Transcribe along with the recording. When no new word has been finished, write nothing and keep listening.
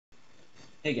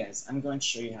Hey guys, I'm going to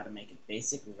show you how to make a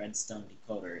basic redstone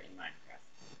decoder in Minecraft.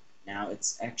 Now,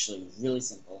 it's actually really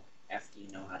simple after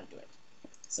you know how to do it.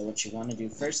 So what you want to do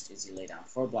first is you lay down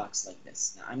 4 blocks like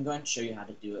this. Now, I'm going to show you how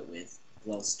to do it with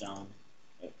glowstone,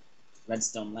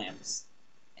 redstone lamps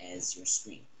as your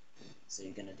screen. So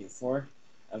you're going to do 4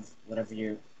 of whatever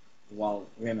your wall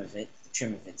rim of it, the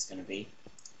trim of it's going to be,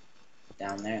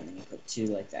 down there, and then you put 2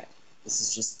 like that. This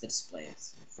is just the display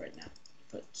for it now.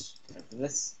 You put whatever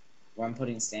this. Where I'm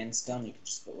putting sandstone, you can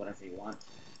just put whatever you want,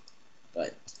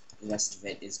 but the rest of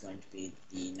it is going to be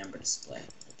the number display.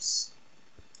 Oops.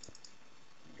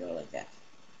 Go like that.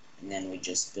 And then we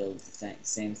just build the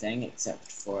same thing,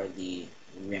 except for the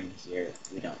rim here.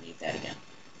 We don't need that again,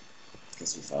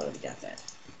 because we've already got that.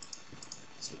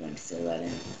 So we're going to fill that in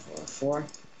for 4.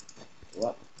 Go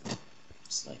up,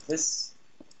 just like this.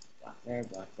 Block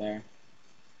there.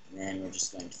 And then we're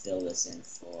just going to fill this in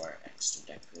for extra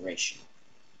decoration.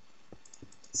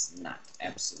 It's not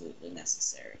absolutely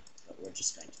necessary, but we're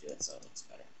just going to do it so it looks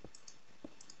better.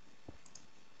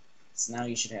 So now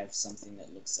you should have something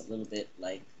that looks a little bit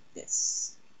like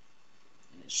this.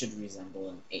 And it should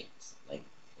resemble an 8, like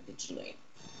a digital 8.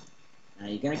 Now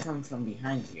you're going to come from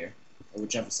behind here, or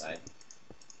whichever side,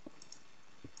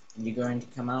 and you're going to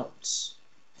come out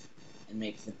and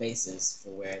make the bases for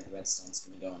where the redstone's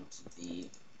going to go into the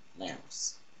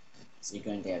lamps. So you're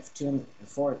going to have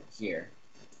 4 here,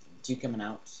 2 coming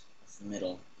out of the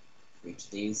middle for each of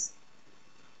these,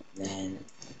 then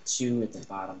 2 at the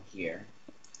bottom here,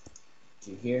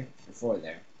 2 here, and 4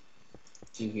 there,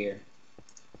 2 here,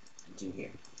 and 2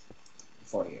 here, and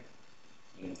 4 here.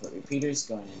 You're going to put repeaters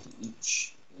going into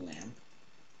each lamp,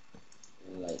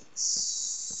 like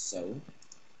so. You're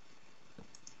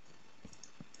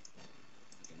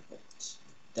going to put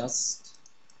dust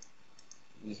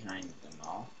behind them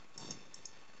all.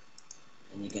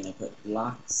 And you're going to put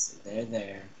blocks there, and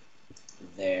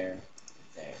there.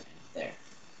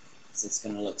 So it's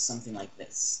going to look something like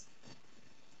this.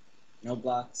 No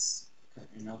blocks,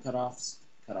 no cutoffs,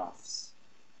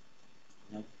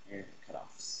 no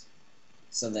cutoffs,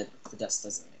 so that the dust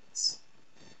doesn't mix.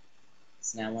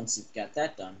 So now once you've got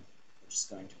that done, we're just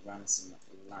going to run some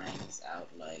lines out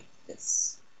like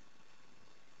this.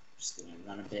 Just going to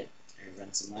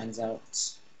run some lines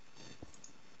out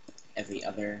every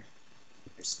other,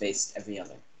 or spaced every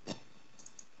other,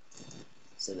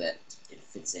 so that it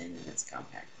fits in and it's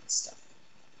compact and stuff.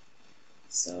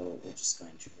 So we're just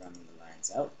going to run the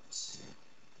lines out.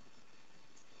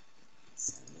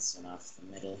 Send this one off the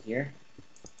middle here.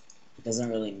 It doesn't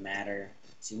really matter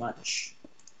too much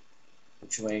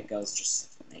which way it goes,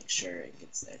 just make sure it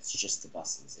gets there. It's just the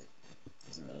buses. It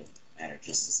doesn't really matter,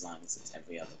 just as long as it's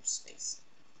every other space.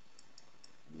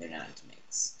 And they're not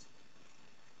mixed.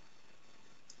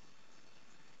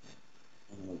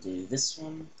 And we'll do this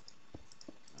one.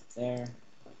 Up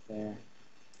there,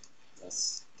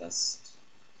 dust.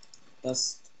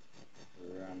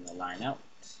 Run the line out.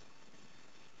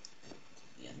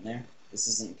 The end there. This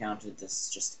isn't counted, this is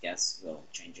just a guess. We'll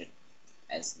change it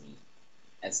as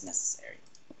necessary.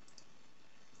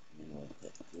 And then we'll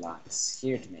put blocks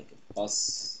here to make a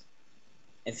bus.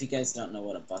 If you guys don't know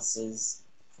what a bus is,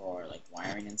 for like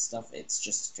wiring and stuff, it's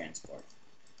just to transport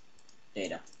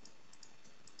data.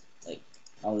 Like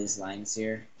all these lines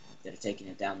here that are taking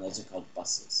it down, those are called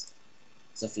buses.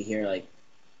 So if you hear like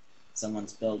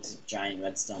someone's built a giant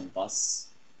redstone bus,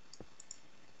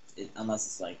 unless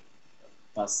it's like a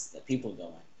bus that people go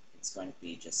in, it's going to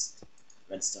be just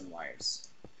redstone wires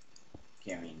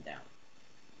carrying down.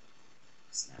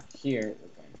 So now here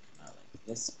we're going to come out like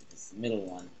this because the middle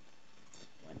one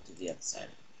went to the other side.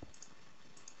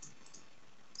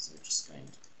 So we're just going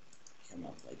to come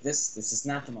up like this. This is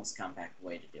not the most compact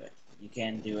way to do it. You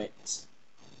can do it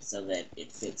so that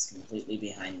it fits completely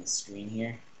behind the screen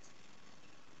here,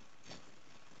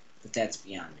 but that's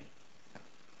beyond me.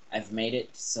 I've made it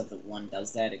so that one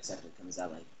does that, except it comes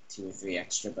out like 2 or 3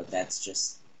 extra, but that's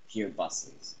just pure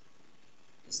buses.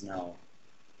 There's no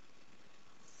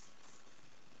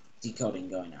decoding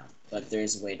going on, but there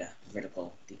is a way to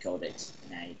vertical decode it,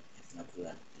 and I have no clue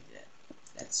how to do that.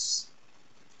 That's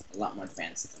a lot more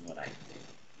advanced than what I can do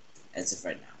as of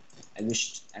right now.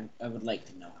 I would like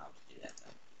to know how to do that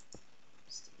though.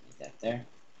 Just leave that there.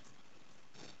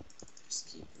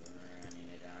 Just keep running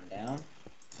it on down.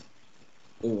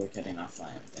 Ooh, we're cutting off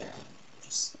line there.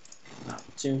 Just come out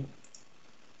 2, bring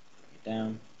it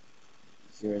down.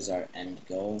 Here's our end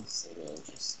goal, so we'll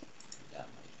just come down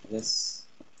like this.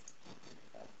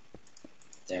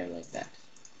 There, like that.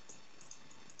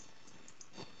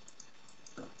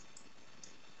 And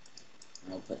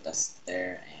we'll put dust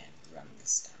there and run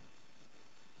this down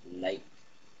like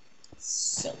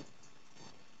So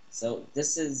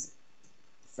this is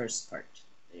the first part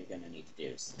that you're going to need to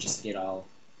do. So just get all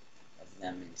of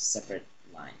them in separate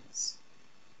lines.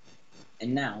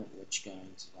 And now what you're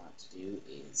going to want to do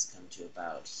is come to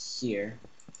about here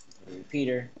and put a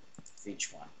repeater for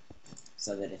each one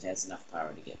so that it has enough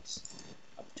power to get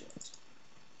up to it.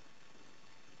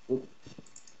 Oop.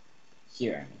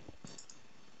 Here, I mean.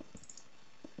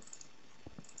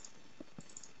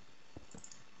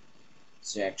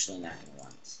 So you're actually not going to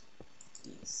want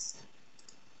these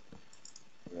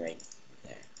right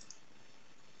there.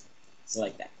 So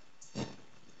like that.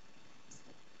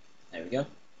 There we go.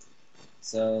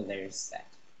 So there's that.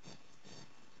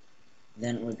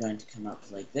 Then we're going to come up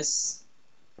like this,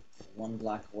 one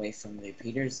block away from the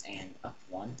repeaters and up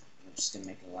one. We're just going to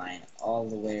make a line all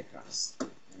the way across.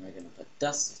 And we're going to put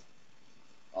dust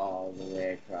all the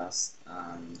way across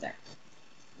on there.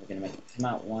 We're going to make it come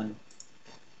out one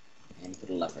and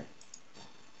put a lever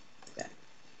like that.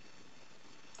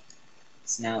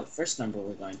 So now the first number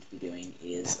we're going to be doing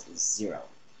is 0.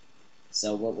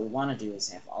 So what we want to do is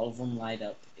have all of them light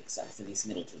up except for these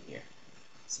middle two here.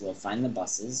 So we'll find the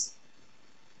buses.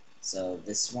 So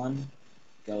this one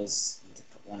goes into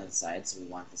one of the sides, so we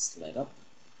want this to light up.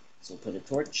 So we'll put a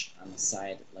torch on the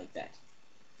side like that.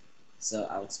 So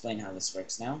I'll explain how this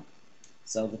works now.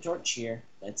 So the torch here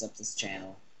lights up this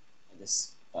channel, or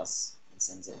this bus, and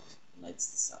sends it and lights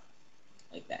this up,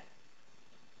 like that.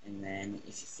 And then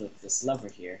if you flip this lever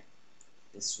here,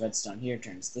 this redstone here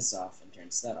turns this off and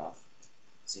turns that off,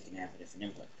 so you can have a different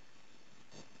input.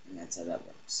 And that's how that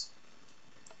works.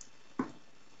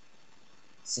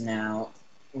 So now,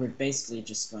 we're basically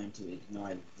just going to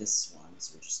ignore this one,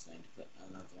 so we're just going to put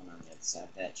another one on the other side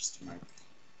of that, just to mark.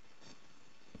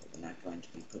 But we're not going to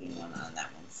be putting one on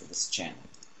that one for this channel.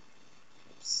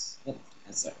 Oops. Yep,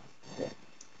 that's that one. Good.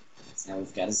 So now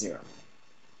we've got a 0.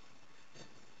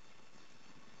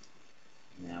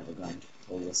 Now we're going to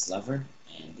pull this lever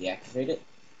and deactivate it.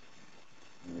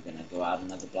 And we're going to go out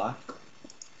another block,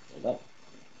 build up,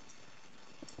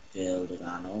 build it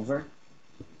on over,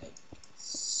 like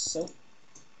so.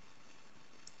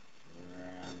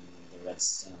 Run the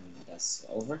redstone dust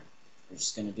over. We're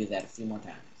just going to do that a few more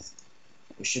times.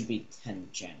 There should be 10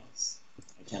 channels,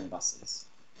 or 10 buses.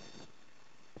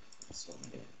 That's what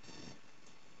we're doing.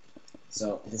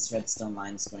 So this redstone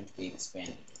line is going to be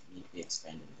expanded. It needs to be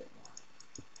expanded a bit more.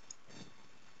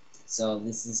 So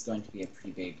this is going to be a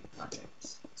pretty big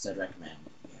project, so I'd recommend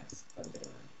you have quite a bit of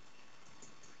room.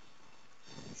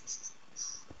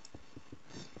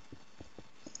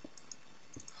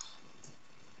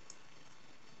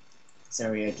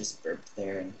 Sorry, I just burped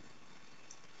there, and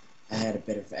I had a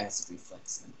bit of acid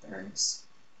reflux and it burns.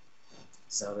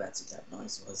 So that's what that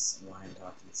noise was, and why I'm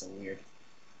talking so weird.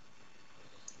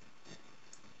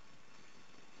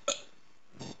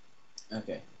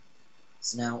 Okay,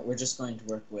 so now we're just going to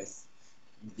work with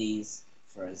these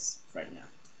for us right now.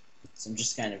 So I'm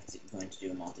just kind of going to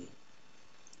do a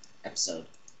multi-episode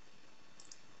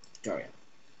tutorial.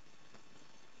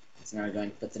 So now we're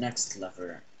going to put the next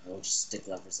lever. We'll just stick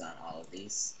levers on all of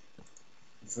these.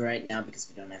 And for right now, because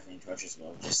we don't have any torches,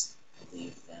 we'll just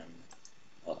leave them.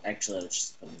 Well, actually, I'll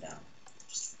just put them down,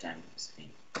 just for time being.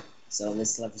 So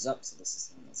this lever's up, so this is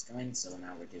the one that's going. So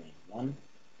now we're doing 1.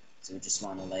 So we just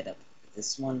want to light up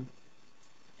this one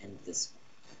and this one.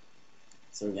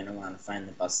 So we're going to want to find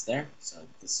the bus there. So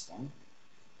this one,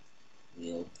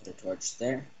 we'll put a torch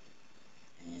there,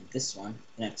 and this one,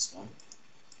 the next one,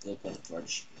 we'll put a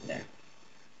torch there.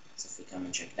 So if we come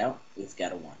and check it out, we've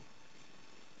got a 1.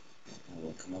 And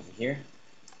we'll come over here,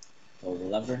 pull the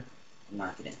lever, and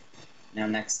lock it in. Now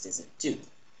next is a 2.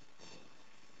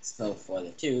 So for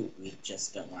the 2, we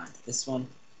just don't want this one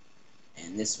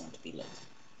and this one to be lit.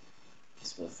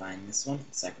 So we'll find this one,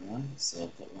 the second one, so we'll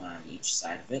put one on each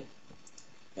side of it,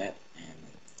 that, and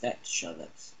like that, to show that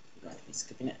we're going to be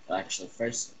skipping it. Well, actually,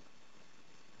 first,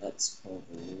 let's pull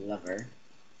the lever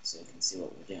so we can see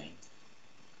what we're doing.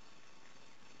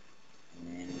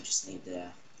 And then we just need to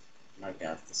mark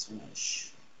out this one,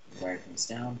 which wire comes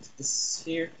down to this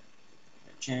here,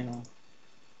 our channel,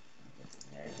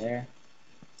 there,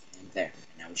 and there.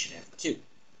 And now we should have a 2,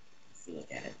 if we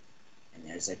look at it. And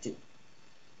there's our 2.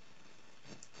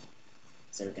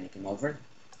 So we're going to come over,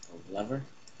 pull the lever,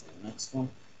 pull the next one,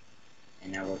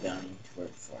 and now we're going to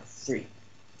work for 3.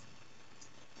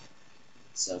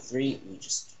 So 3, we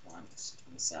just want to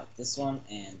miss out this one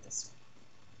and this one.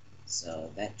 So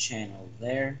that channel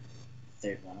there,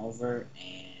 third one over,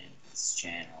 and this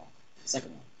channel,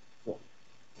 second one. Cool.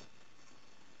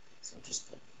 So just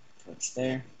put torch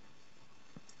there,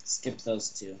 skip those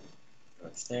 2,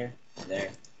 torch there, there,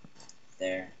 and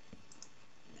there.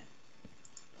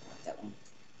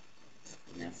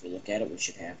 look at it, we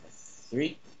should have a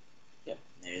 3. Yep,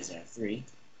 there's our 3.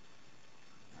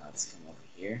 Now let's come over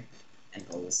here and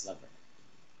pull this lever.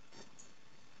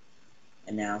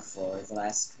 And now for the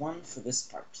last one for this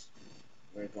part,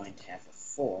 we're going to have a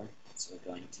 4, so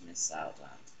we're going to miss out on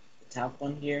the top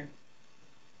one here,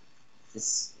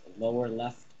 this lower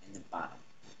left, and the bottom.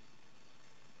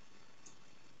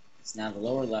 So now the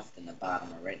lower left and the bottom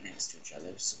are right next to each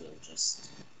other, so we'll just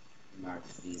mark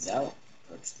these out,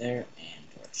 torch there, and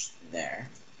torch there.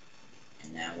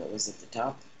 And now what was at the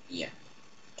top? Yeah,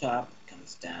 top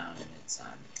comes down and it's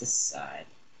on this side.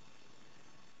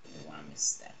 We want to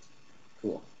miss that.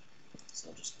 Cool. So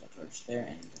I'll just put a torch there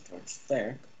and a torch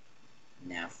there.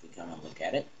 Now if we come and look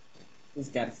at it,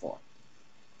 we've got a 4.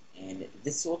 And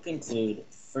this will conclude the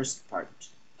first part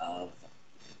of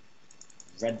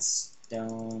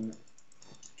Redstone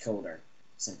Decoder.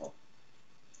 Simple.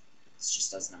 It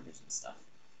just does numbers and stuff.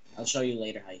 I'll show you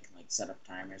later how you can like set up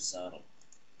timers so it'll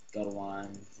go to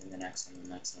 1, then the next one, the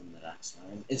next one, the next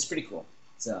one. It's pretty cool.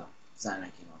 It's a design I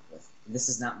came up with. This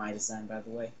is not my design, by the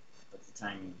way, but the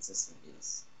timing system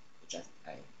is, which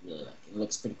I really like. It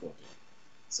looks pretty cool too.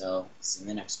 So, see you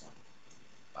in the next one.